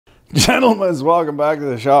Gentlemen, welcome back to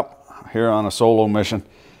the shop here on a solo mission.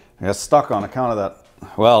 I got stuck on account of that.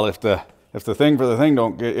 Well, if the thing for the thing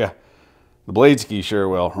don't get you, the blade ski sure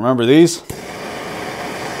will. Remember these?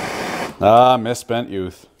 Ah, misspent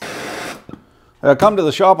youth. I come to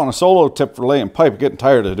the shop on a solo tip for laying pipe, getting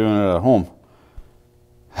tired of doing it at home.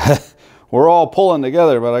 We're all pulling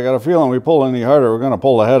together, but I got a feeling we pull any harder, we're going to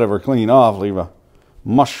pull the head of her clean off, leave a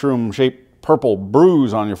mushroom-shaped purple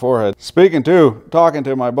bruise on your forehead. Talking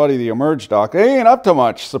to my buddy the Emerge doc, they ain't up to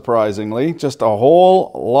much, surprisingly, just a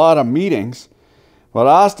whole lot of meetings. But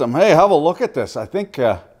I asked him, hey, have a look at this. I think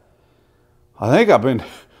I've been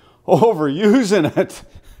overusing it.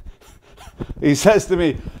 He says to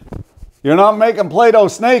me, you're not making Play-Doh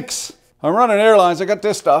snakes. I'm running airlines, I got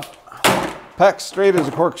this stuff. Peck's straight as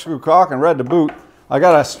a corkscrew cock and red to boot. I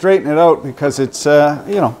gotta straighten it out because it's,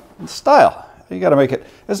 it's style. You got to make it.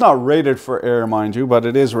 It's not rated for air, mind you, but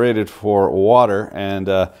it is rated for water, and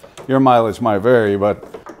your mileage might vary. But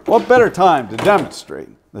what better time to demonstrate?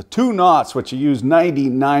 The 2 knots, which you use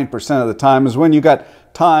 99% of the time, is when you got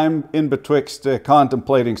time in betwixt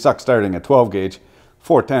contemplating suck starting a 12 gauge,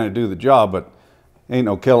 410 to do the job, but ain't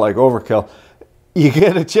no kill like overkill. You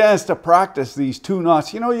get a chance to practice these 2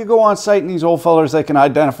 knots. You know, you go on site and these old fellers, they can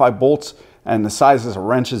identify bolts and the sizes of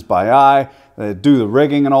wrenches by eye. Do the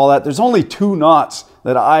rigging and all that. There's only 2 knots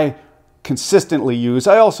that I consistently use.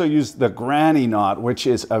 I also use the granny knot, which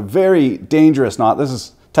is a very dangerous knot. This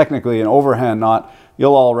is technically an overhand knot.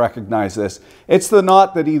 You'll all recognize this. It's the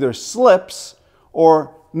knot that either slips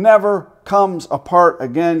or never comes apart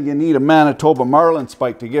again. You need a Manitoba marline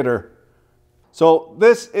spike to get her. So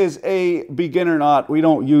this is a beginner knot. We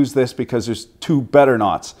don't use this because there's 2 better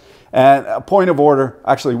knots. And a point of order,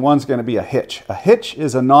 actually one's going to be a hitch. A hitch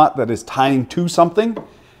is a knot that is tying to something,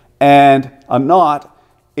 and a knot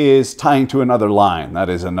is tying to another line, that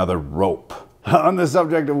is another rope. On the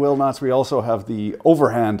subject of will knots, we also have the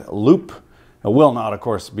overhand loop. A will knot, of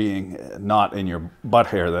course, being a knot in your butt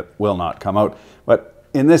hair that will not come out. But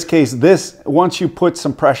in this case, once you put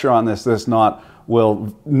some pressure on this knot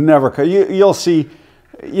will never come. You'll see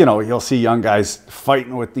young guys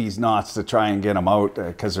fighting with these knots to try and get them out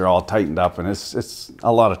because they're all tightened up, and it's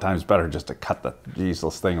a lot of times better just to cut the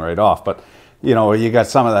Jesus thing right off. But you got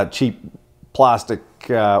some of that cheap plastic,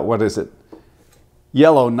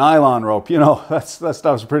 yellow nylon rope. That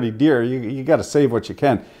stuff's pretty dear. You got to save what you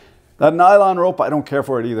can. That nylon rope, I don't care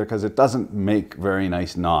for it either because it doesn't make very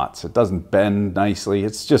nice knots. It doesn't bend nicely.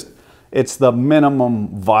 It's the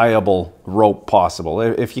minimum viable rope possible.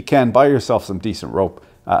 If you can, buy yourself some decent rope,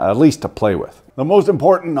 at least to play with. The most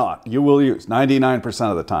important knot you will use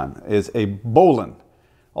 99% of the time is a bowline,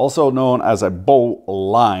 also known as a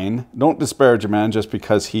bowline. Don't disparage a man just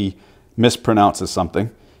because he mispronounces something.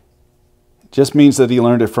 It just means that he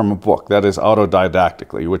learned it from a book, that is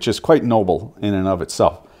autodidactically, which is quite noble in and of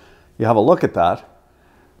itself. You have a look at that.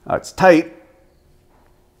 It's tight,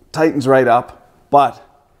 tightens right up, but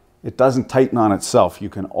it doesn't tighten on itself. You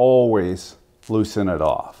can always loosen it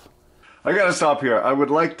off. I gotta stop here. I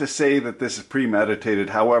would like to say that this is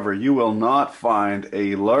premeditated. However, you will not find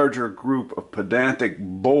a larger group of pedantic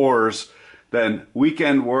bores than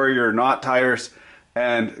weekend warrior knot tires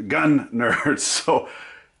and gun nerds. So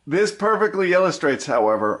this perfectly illustrates,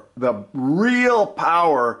 however, the real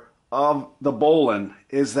power of the bowline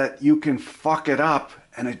is that you can fuck it up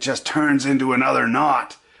and it just turns into another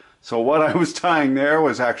knot. So what I was tying there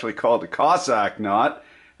was actually called a Cossack knot.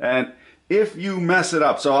 And if you mess it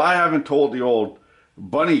up, so I haven't told the old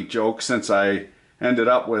bunny joke since I ended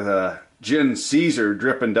up with a gin Caesar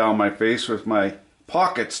dripping down my face with my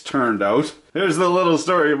pockets turned out. Here's the little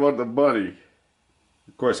story about the bunny.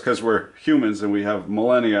 Of course, because we're humans and we have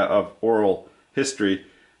millennia of oral history,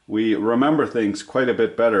 we remember things quite a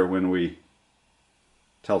bit better when we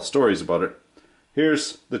tell stories about it.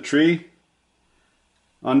 Here's the tree.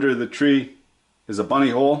 Under the tree is a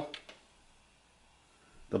bunny hole.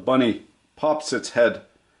 The bunny pops its head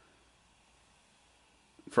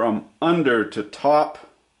from under to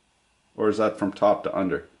top, or is that from top to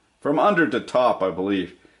under? From under to top, I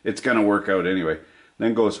believe. It's going to work out anyway.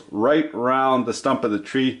 Then goes right round the stump of the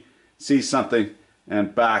tree, sees something,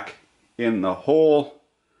 and back in the hole.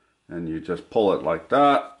 And you just pull it like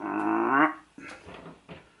that.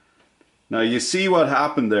 Now you see what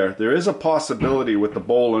happened there. There is a possibility with the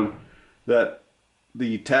bowline that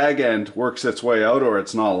the tag end works its way out or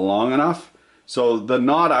it's not long enough. So the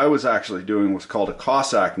knot I was actually doing was called a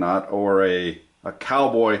Cossack knot, or a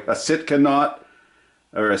cowboy, a Sitka knot,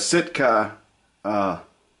 or a Sitka,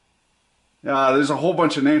 there's a whole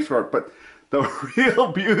bunch of names for it. But the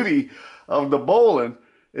real beauty of the bowline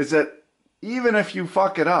is that even if you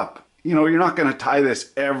fuck it up, you know, you're not going to tie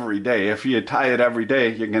this every day. If you tie it every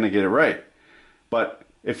day, you're going to get it right. But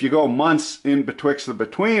if you go months in betwixt the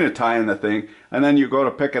between of tying the thing, and then you go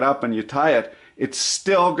to pick it up and you tie it, it's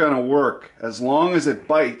still going to work. As long as it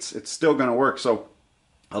bites, it's still going to work. So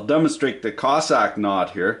I'll demonstrate the Cossack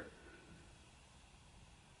knot here.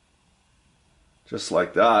 Just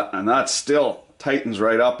like that. And that still tightens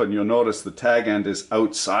right up, and you'll notice the tag end is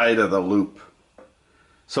outside of the loop.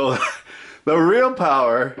 So the real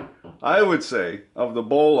power, I would say, of the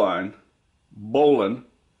Bowline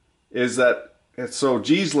is that it's so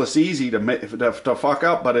Jesus easy to fuck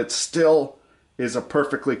up, but it still is a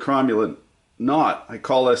perfectly cromulent knot. I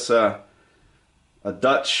call this a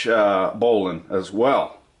Dutch bowline as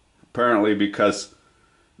well. Apparently because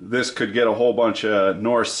this could get a whole bunch of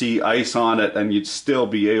North Sea ice on it and you'd still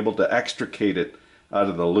be able to extricate it out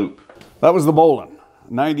of the loop. That was the bowline.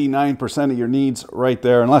 99% of your needs right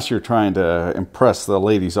there, unless you're trying to impress the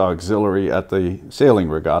ladies' auxiliary at the sailing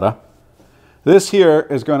regatta. This here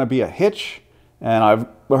is going to be a hitch, and I've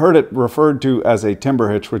heard it referred to as a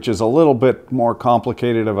timber hitch, which is a little bit more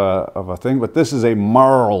complicated of a thing, but this is a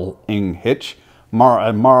marling hitch.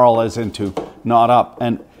 Marl as into knot up,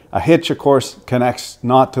 and a hitch, of course, connects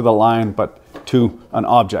not to the line, but to an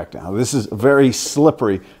object. Now, this is very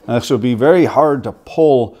slippery, and this will be very hard to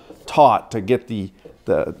pull taut to get the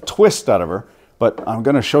twist out of her, but I'm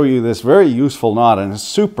going to show you this very useful knot, and it's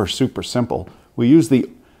super, super simple. We use the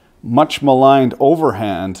much maligned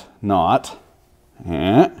overhand knot,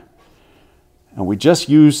 and we just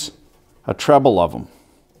use a treble of them.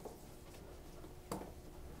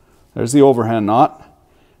 There's the overhand knot.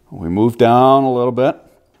 We move down a little bit.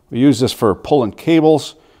 We use this for pulling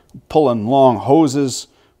cables, pulling long hoses,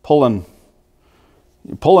 pulling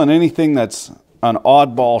anything that's an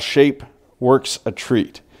oddball shape works a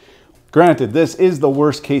treat. Granted, this is the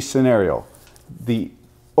worst case scenario. The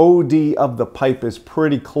OD of the pipe is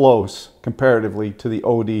pretty close comparatively to the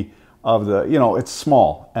OD of the, you know, it's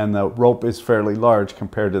small and the rope is fairly large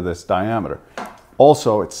compared to this diameter.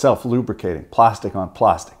 Also, it's self-lubricating, plastic on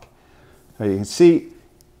plastic. Now you can see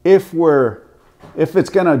if it's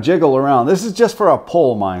gonna jiggle around, this is just for a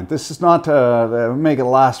pull, mind. This is not to make it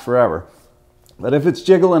last forever. But if it's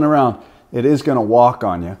jiggling around, it is gonna walk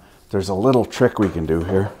on you. There's a little trick we can do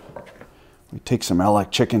here. We take some Elec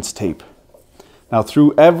Chicken's tape. Now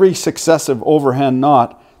through every successive overhand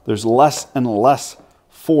knot, there's less and less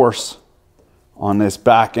force on this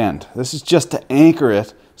back end. This is just to anchor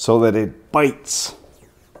it so that it bites.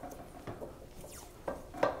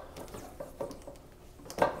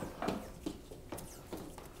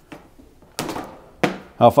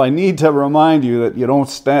 Now if I need to remind you that you don't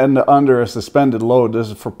stand under a suspended load, this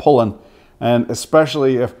is for pulling, and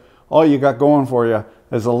especially if all you got going for you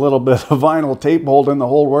is a little bit of vinyl tape holding the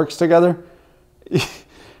whole works together,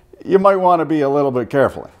 you might want to be a little bit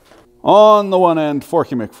careful. On the one end,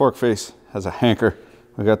 Forky McForkface has a hanker.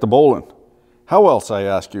 We got the bowline. How else, I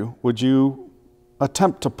ask you, would you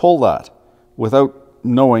attempt to pull that without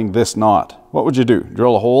knowing this knot? What would you do?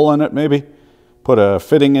 Drill a hole in it maybe? Put a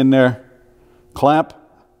fitting in there? Clamp?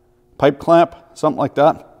 Pipe clamp? Something like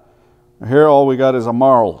that? Here all we got is a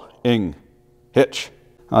marling hitch.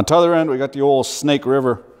 On the other end, we got the old Snake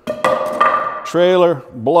River trailer,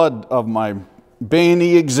 blood of my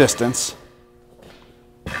Baney existence.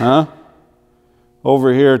 Huh?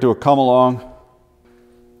 Over here to a come along.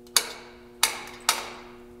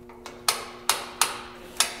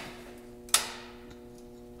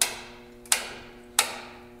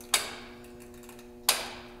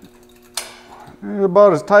 It's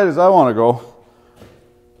about as tight as I want to go.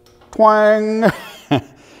 Twang!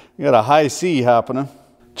 You got a high C happening.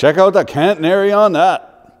 Check out the catenary on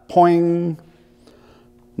that. Poing.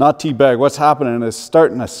 Not teabag. What's happening is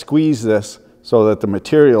starting to squeeze this so that the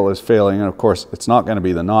material is failing. And of course, it's not going to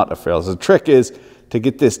be the knot that fails. The trick is to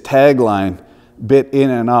get this tag line bit in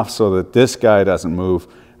enough so that this guy doesn't move,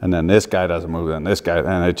 and then this guy doesn't move, and this guy,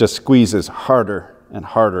 and it just squeezes harder and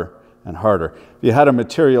harder and harder. If you had a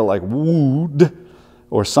material like wood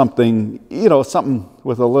or something, you know, something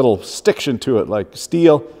with a little stiction to it like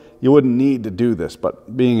steel, you wouldn't need to do this,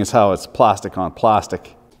 but being as how it's plastic on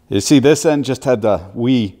plastic. You see this end just had the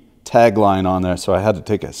wee tagline on there, so I had to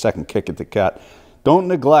take a second kick at the cat. Don't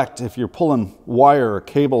neglect, if you're pulling wire or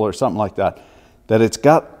cable or something like that, that it's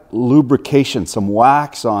got lubrication, some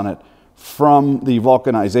wax on it from the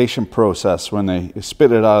vulcanization process when they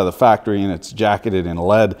spit it out of the factory and it's jacketed in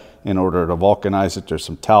lead in order to vulcanize it. There's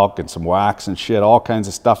some talc and some wax and shit, all kinds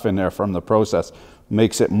of stuff in there from the process.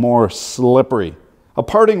 Makes it more slippery. A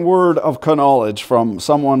parting word of knowledge from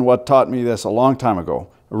someone what taught me this a long time ago,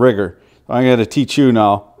 a rigger. I'm going to teach you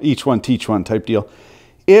now, each one teach one type deal.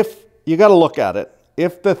 If you got to look at it.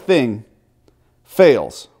 If the thing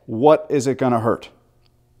fails, what is it going to hurt?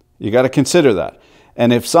 You got to consider that.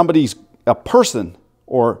 And if a person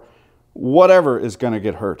or whatever is going to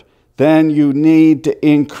get hurt, then you need to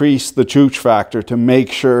increase the chooch factor to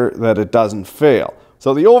make sure that it doesn't fail.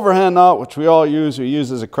 So the overhand knot, which we all use, we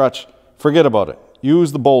use as a crutch, forget about it.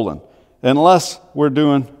 Use the Bowline. Unless we're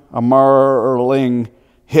doing a marling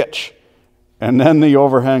hitch. And then the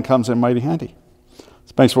overhand comes in mighty handy.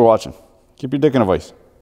 So thanks for watching. Keep your dick in a vise.